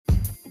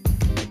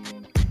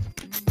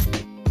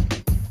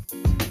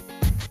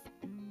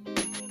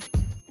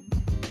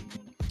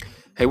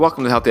Hey,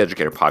 welcome to the Healthy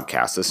Educator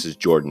Podcast. This is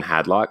Jordan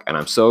Hadlock, and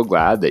I'm so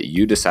glad that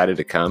you decided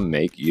to come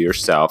make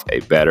yourself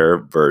a better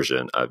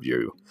version of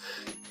you.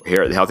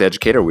 Here at the Healthy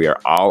Educator, we are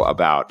all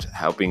about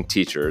helping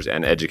teachers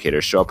and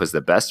educators show up as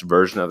the best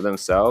version of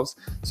themselves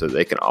so that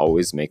they can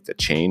always make the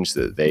change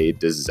that they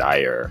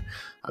desire.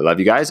 I love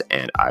you guys,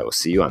 and I will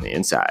see you on the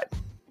inside.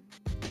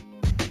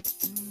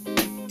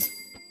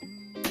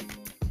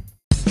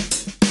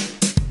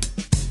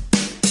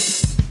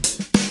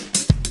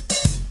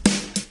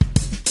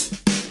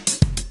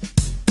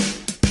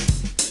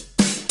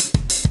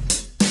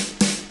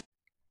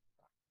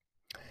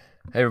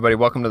 Hey everybody,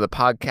 welcome to the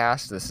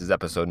podcast. This is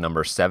episode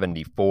number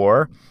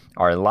 74.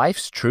 Our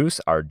life's truths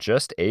are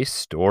just a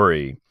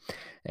story.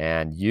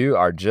 And you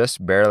are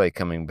just barely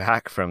coming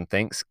back from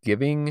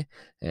Thanksgiving.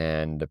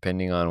 And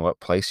depending on what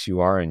place you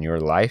are in your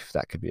life,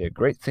 that could be a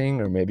great thing,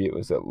 or maybe it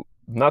was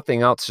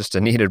nothing else, just a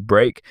needed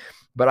break.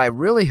 But I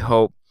really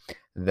hope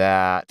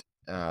that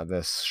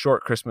the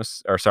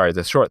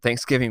short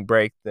Thanksgiving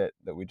break that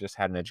we just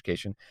had in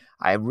education,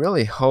 I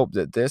really hope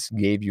that this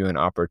gave you an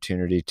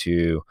opportunity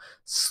to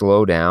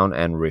slow down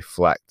and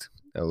reflect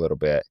a little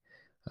bit.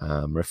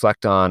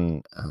 Reflect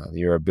on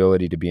your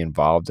ability to be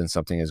involved in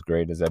something as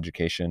great as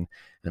education,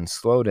 and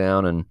slow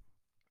down and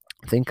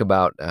think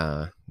about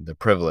the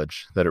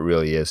privilege that it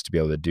really is to be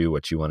able to do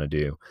what you want to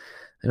do.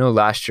 I know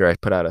last year I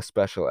put out a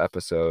special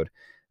episode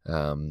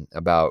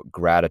about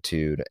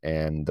gratitude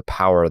and the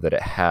power that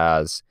it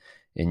has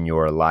in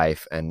your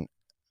life. And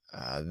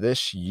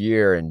this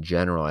year in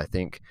general, I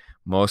think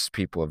most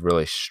people have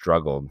really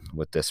struggled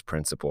with this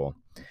principle.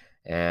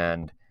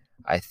 And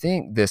I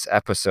think this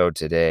episode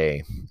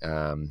today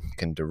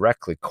can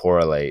directly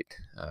correlate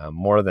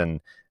more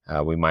than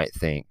we might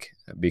think,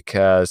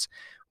 because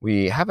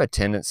we have a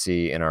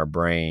tendency in our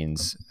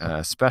brains,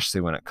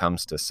 especially when it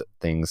comes to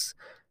things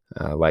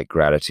like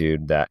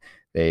gratitude, that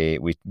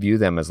we view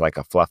them as like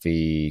a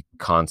fluffy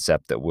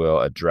concept that we'll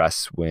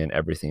address when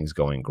everything's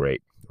going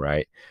great,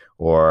 right?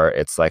 Or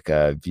it's like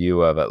a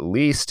view of, at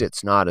least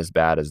it's not as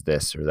bad as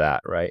this or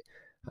that, right?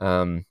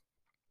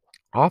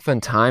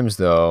 Oftentimes,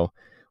 though,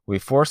 we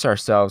force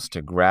ourselves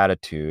to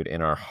gratitude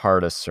in our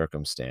hardest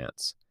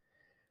circumstance.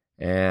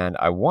 And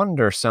I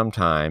wonder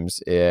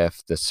sometimes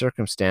if the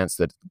circumstance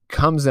that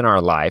comes in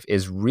our life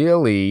is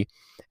really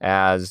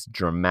as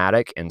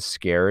dramatic and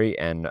scary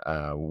and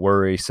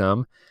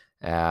worrisome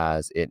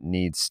as it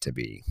needs to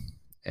be.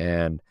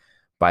 And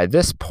by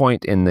this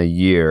point in the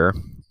year,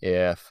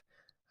 if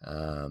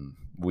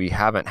we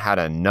haven't had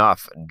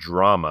enough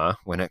drama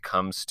when it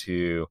comes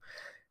to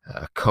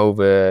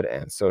COVID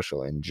and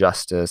social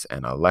injustice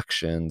and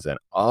elections and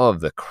all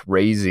of the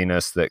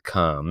craziness that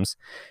comes,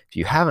 if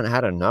you haven't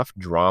had enough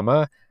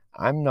drama,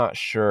 I'm not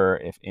sure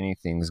if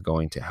anything's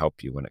going to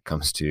help you when it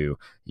comes to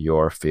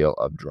your feel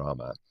of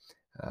drama.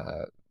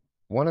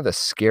 One of the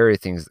scary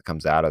things that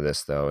comes out of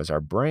this, though, is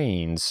our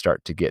brains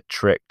start to get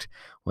tricked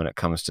when it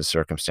comes to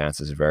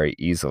circumstances very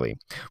easily.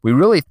 We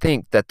really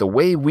think that the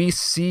way we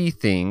see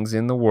things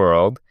in the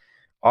world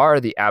are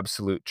the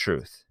absolute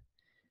truth,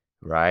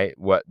 right?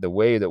 The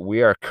way that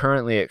we are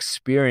currently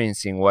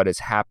experiencing what is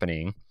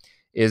happening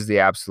is the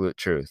absolute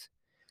truth.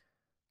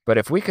 But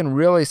if we can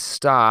really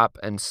stop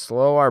and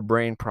slow our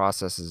brain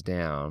processes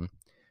down,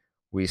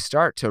 we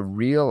start to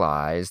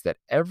realize that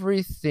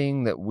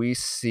everything that we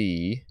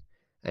see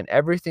and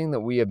everything that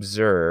we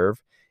observe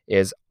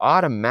is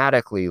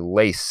automatically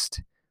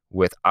laced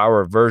with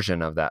our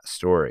version of that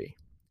story.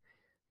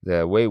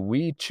 The way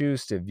we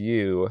choose to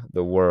view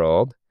the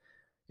world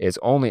is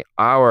only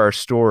our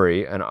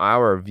story and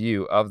our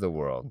view of the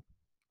world.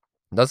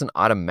 It doesn't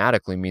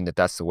automatically mean that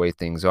that's the way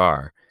things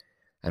are.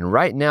 And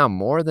right now,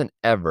 more than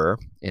ever,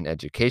 in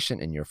education,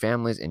 in your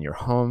families, in your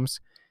homes,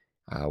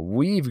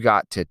 we've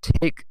got to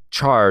take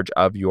charge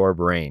of your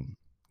brain,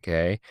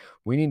 okay?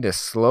 We need to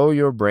slow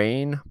your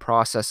brain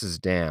processes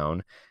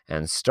down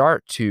and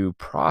start to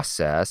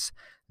process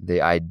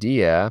the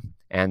idea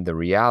and the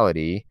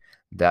reality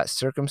that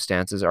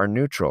circumstances are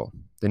neutral.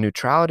 The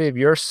neutrality of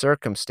your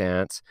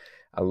circumstance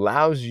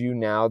allows you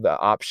now the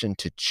option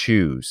to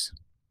choose,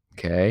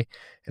 okay?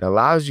 It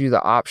allows you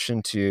the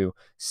option to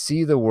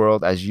see the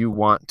world as you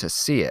want to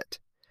see it.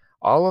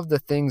 All of the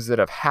things that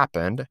have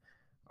happened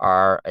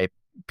are a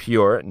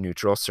pure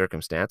neutral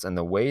circumstance, and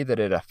the way that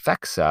it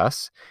affects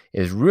us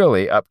is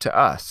really up to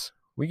us.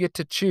 We get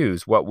to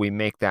choose what we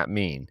make that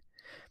mean.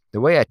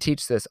 The way I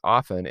teach this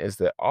often is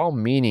that all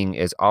meaning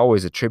is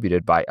always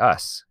attributed by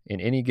us in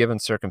any given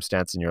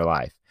circumstance in your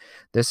life.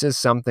 This is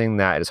something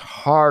that is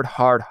hard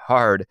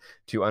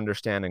to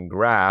understand and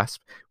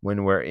grasp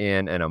when we're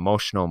in an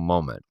emotional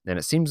moment. And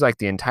it seems like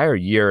the entire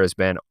year has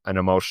been an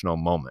emotional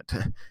moment,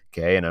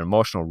 okay, an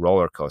emotional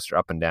roller coaster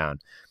up and down.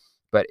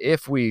 But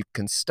if we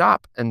can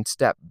stop and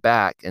step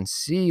back and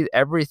see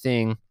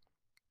everything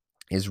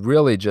is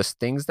really just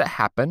things that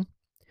happen,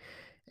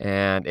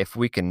 and if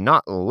we can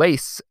not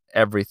lace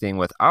everything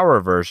with our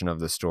version of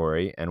the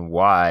story and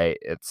why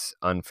it's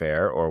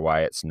unfair or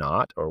why it's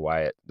not, or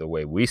why the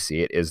way we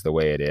see it is the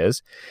way it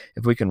is,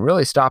 if we can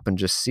really stop and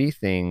just see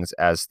things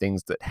as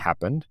things that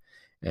happened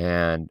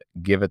and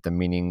give it the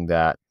meaning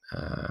that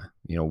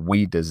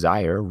we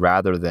desire,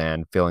 rather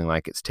than feeling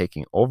like it's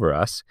taking over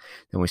us,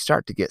 then we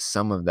start to get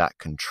some of that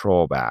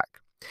control back.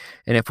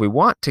 And if we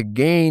want to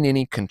gain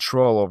any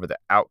control over the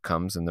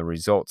outcomes and the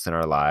results in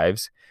our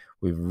lives,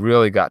 we've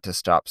really got to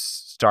start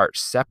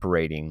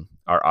separating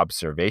our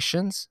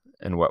observations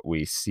and what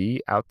we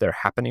see out there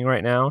happening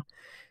right now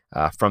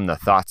from the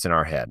thoughts in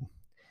our head.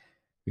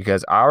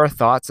 Because our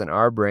thoughts and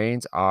our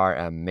brains are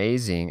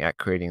amazing at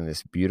creating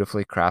this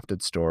beautifully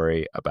crafted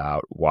story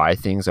about why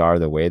things are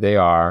the way they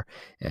are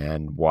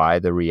and why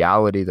the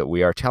reality that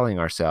we are telling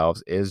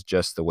ourselves is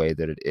just the way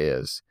that it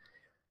is.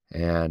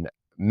 And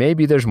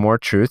maybe there's more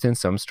truth in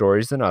some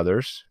stories than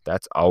others.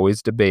 That's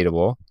always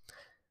debatable.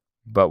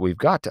 But we've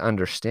got to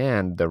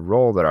understand the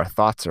role that our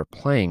thoughts are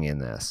playing in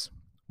this.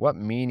 What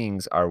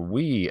meanings are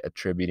we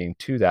attributing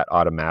to that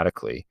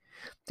automatically?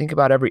 Think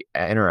about every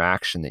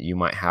interaction that you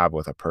might have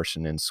with a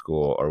person in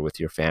school or with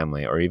your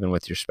family or even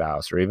with your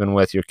spouse or even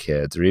with your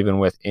kids or even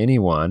with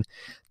anyone.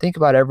 Think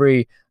about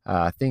every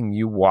thing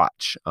you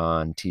watch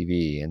on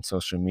TV and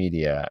social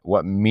media,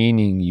 what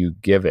meaning you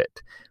give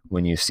it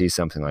when you see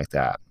something like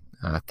that.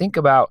 Think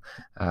about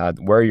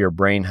where your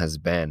brain has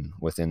been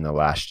within the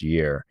last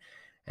year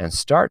and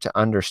start to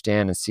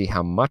understand and see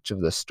how much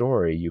of the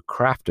story you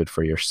crafted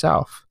for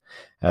yourself,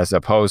 as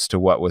opposed to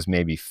what was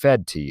maybe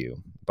fed to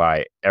you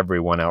by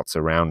everyone else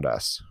around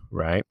us,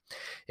 right?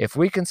 If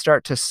we can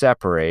start to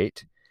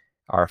separate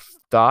our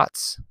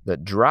thoughts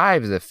that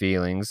drive the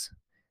feelings,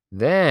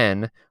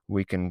 then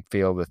we can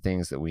feel the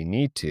things that we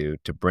need to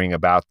bring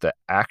about the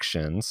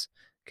actions,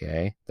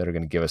 okay, that are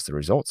going to give us the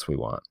results we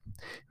want.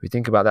 If we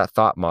think about that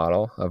thought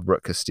model of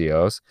Brooke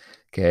Castillo's,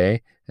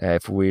 okay,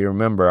 if we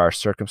remember our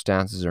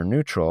circumstances are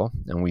neutral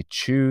and we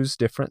choose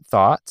different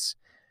thoughts,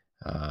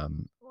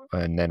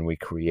 and then we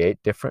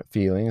create different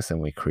feelings, and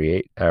we're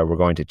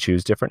going to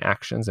choose different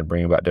actions and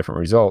bring about different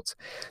results.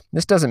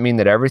 This doesn't mean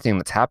that everything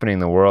that's happening in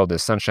the world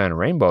is sunshine and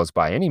rainbows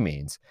by any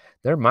means.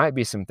 There might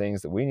be some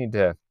things that we need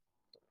to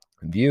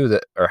view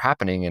that are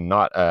happening in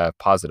not a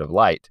positive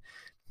light.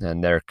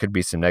 And there could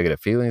be some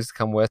negative feelings to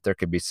come with. There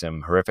could be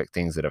some horrific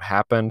things that have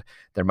happened.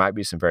 There might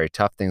be some very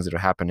tough things that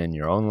have happened in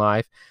your own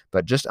life.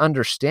 But just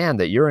understand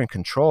that you're in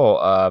control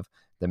of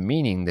the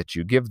meaning that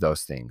you give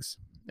those things.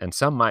 And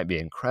some might be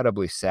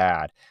incredibly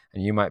sad,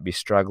 and you might be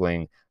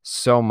struggling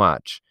so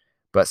much.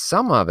 But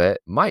some of it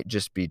might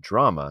just be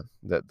drama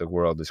that the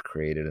world has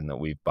created and that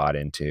we've bought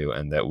into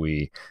and that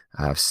we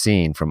have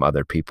seen from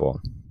other people.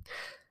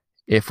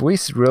 If we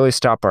really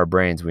stop our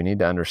brains, we need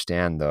to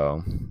understand,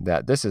 though,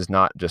 that this is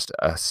not just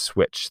a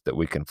switch that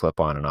we can flip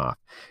on and off.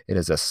 It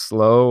is a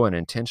slow and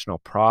intentional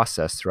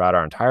process throughout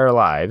our entire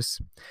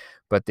lives.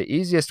 But the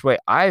easiest way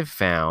I've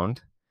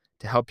found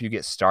to help you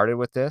get started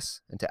with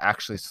this and to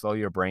actually slow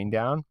your brain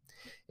down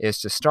is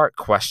to start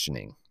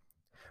questioning.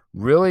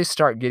 Really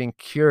start getting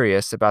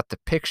curious about the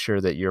picture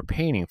that you're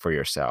painting for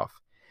yourself.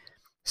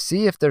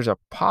 See if there's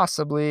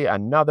possibly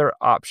another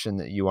option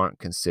that you aren't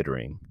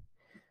considering.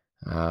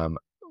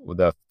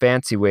 The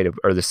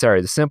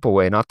simple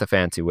way, not the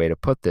fancy way to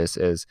put this,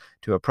 is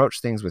to approach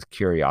things with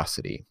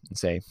curiosity and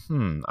say,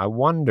 I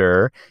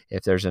wonder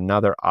if there's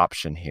another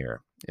option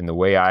here in the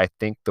way I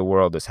think the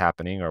world is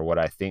happening or what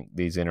I think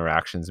these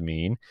interactions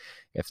mean.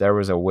 If there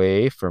was a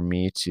way for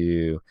me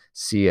to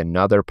see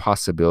another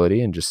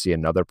possibility and just see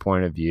another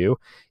point of view,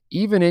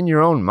 even in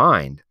your own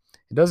mind.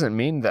 It doesn't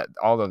mean that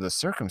all of the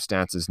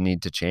circumstances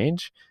need to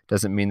change. It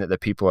doesn't mean that the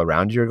people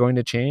around you are going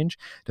to change.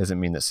 It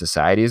doesn't mean that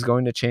society is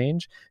going to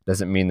change. It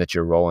doesn't mean that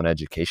your role in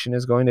education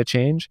is going to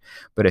change.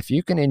 But if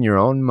you can, in your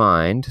own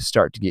mind,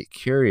 start to get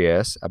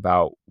curious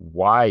about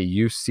why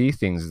you see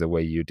things the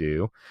way you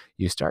do,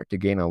 you start to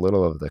gain a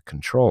little of the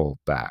control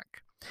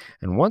back.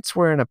 And once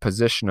we're in a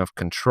position of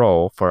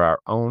control for our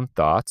own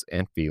thoughts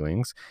and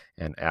feelings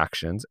and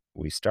actions,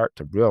 we start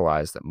to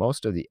realize that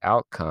most of the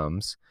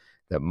outcomes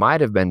that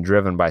might have been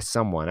driven by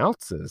someone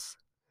else's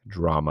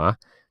drama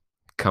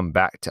come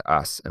back to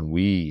us, and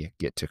we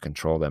get to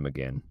control them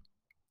again.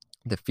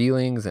 The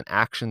feelings and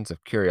actions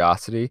of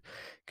curiosity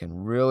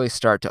can really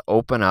start to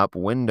open up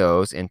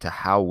windows into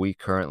how we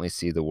currently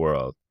see the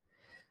world.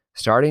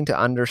 Starting to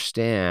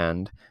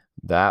understand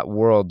that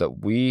world that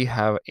we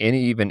have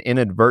even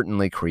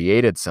inadvertently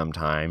created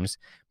sometimes,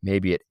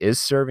 maybe it is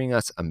serving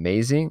us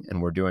amazing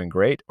and we're doing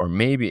great, or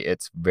maybe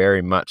it's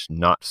very much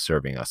not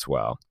serving us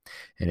well.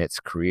 And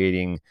it's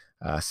creating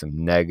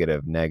some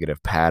negative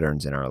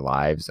patterns in our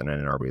lives and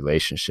in our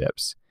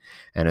relationships.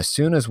 And as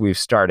soon as we've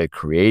started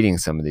creating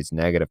some of these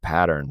negative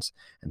patterns,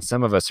 and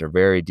some of us are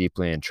very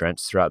deeply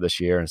entrenched throughout this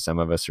year, and some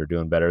of us are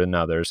doing better than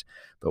others,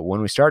 but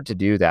when we start to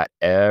do that,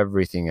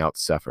 everything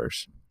else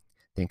suffers.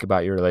 Think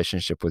about your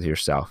relationship with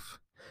yourself.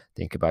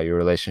 Think about your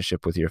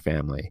relationship with your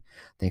family.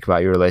 Think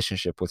about your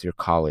relationship with your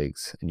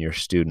colleagues and your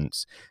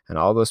students and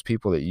all those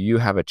people that you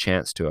have a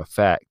chance to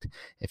affect.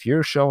 If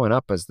you're showing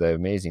up as the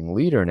amazing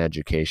leader in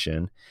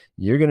education,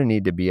 you're going to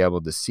need to be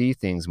able to see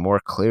things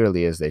more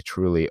clearly as they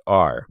truly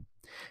are.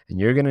 And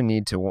you're going to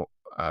need to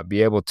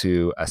be able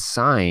to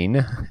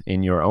assign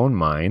in your own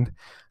mind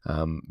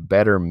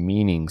better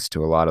meanings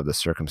to a lot of the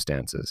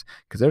circumstances,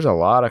 because there's a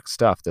lot of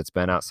stuff that's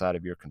been outside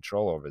of your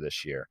control over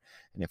this year.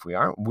 And if we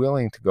aren't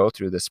willing to go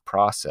through this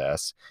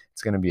process,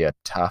 it's going to be a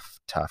tough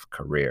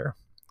career.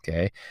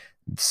 Okay.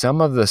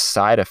 Some of the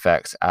side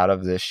effects out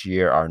of this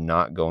year are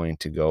not going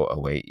to go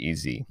away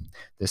easy.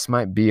 This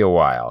might be a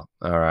while.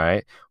 All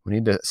right. We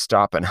need to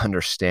stop and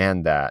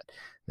understand that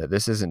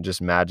this isn't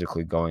just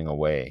magically going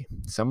away.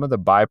 Some of the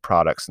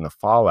byproducts and the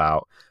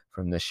fallout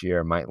from this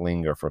year might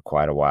linger for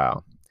quite a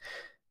while.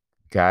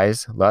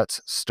 Guys,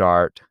 let's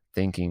start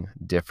thinking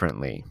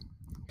differently.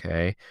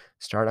 Okay.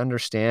 Start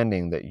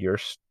understanding that your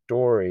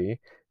story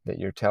that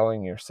you're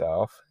telling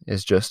yourself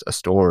is just a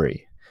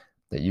story,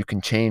 that you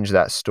can change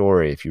that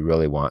story if you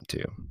really want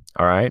to.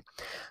 All right.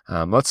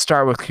 Let's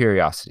start with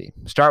curiosity.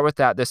 Start with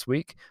that this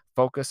week.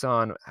 Focus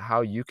on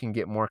how you can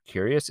get more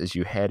curious as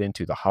you head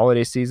into the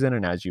holiday season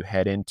and as you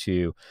head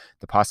into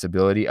the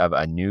possibility of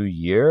a new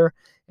year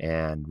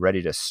and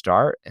ready to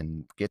start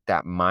and get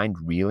that mind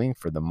reeling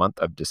for the month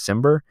of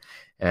December.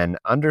 And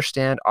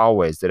understand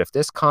always that if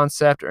this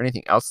concept or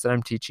anything else that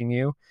I'm teaching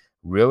you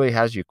really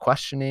has you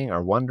questioning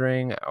or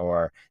wondering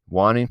or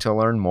wanting to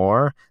learn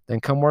more, then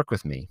come work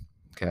with me.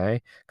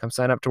 Okay. Come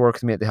sign up to work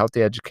with me at The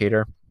Healthy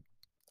Educator.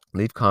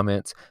 Leave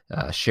comments,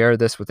 share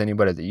this with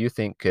anybody that you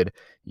think could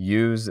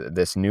use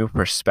this new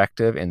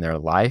perspective in their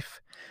life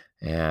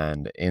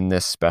and in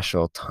this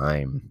special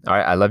time. All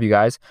right. I love you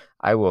guys.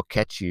 I will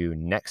catch you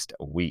next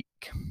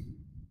week.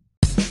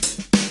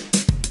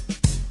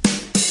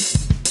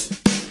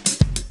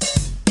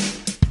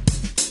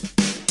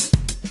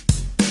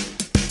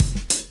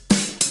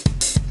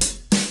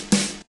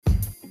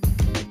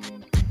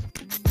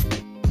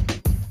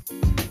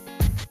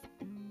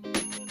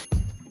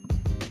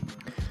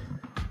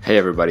 Hey,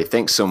 everybody.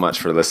 Thanks so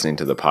much for listening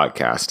to the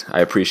podcast.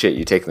 I appreciate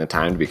you taking the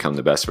time to become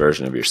the best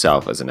version of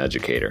yourself as an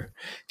educator.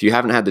 If you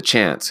haven't had the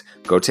chance,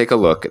 go take a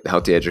look at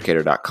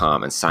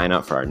thehealthyeducator.com and sign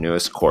up for our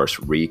newest course,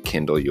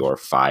 Rekindle Your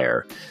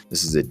Fire.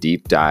 This is a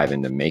deep dive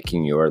into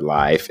making your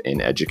life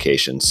in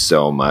education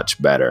so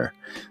much better.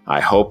 I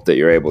hope that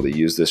you're able to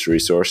use this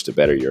resource to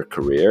better your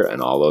career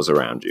and all those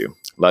around you.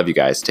 Love you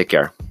guys. Take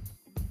care.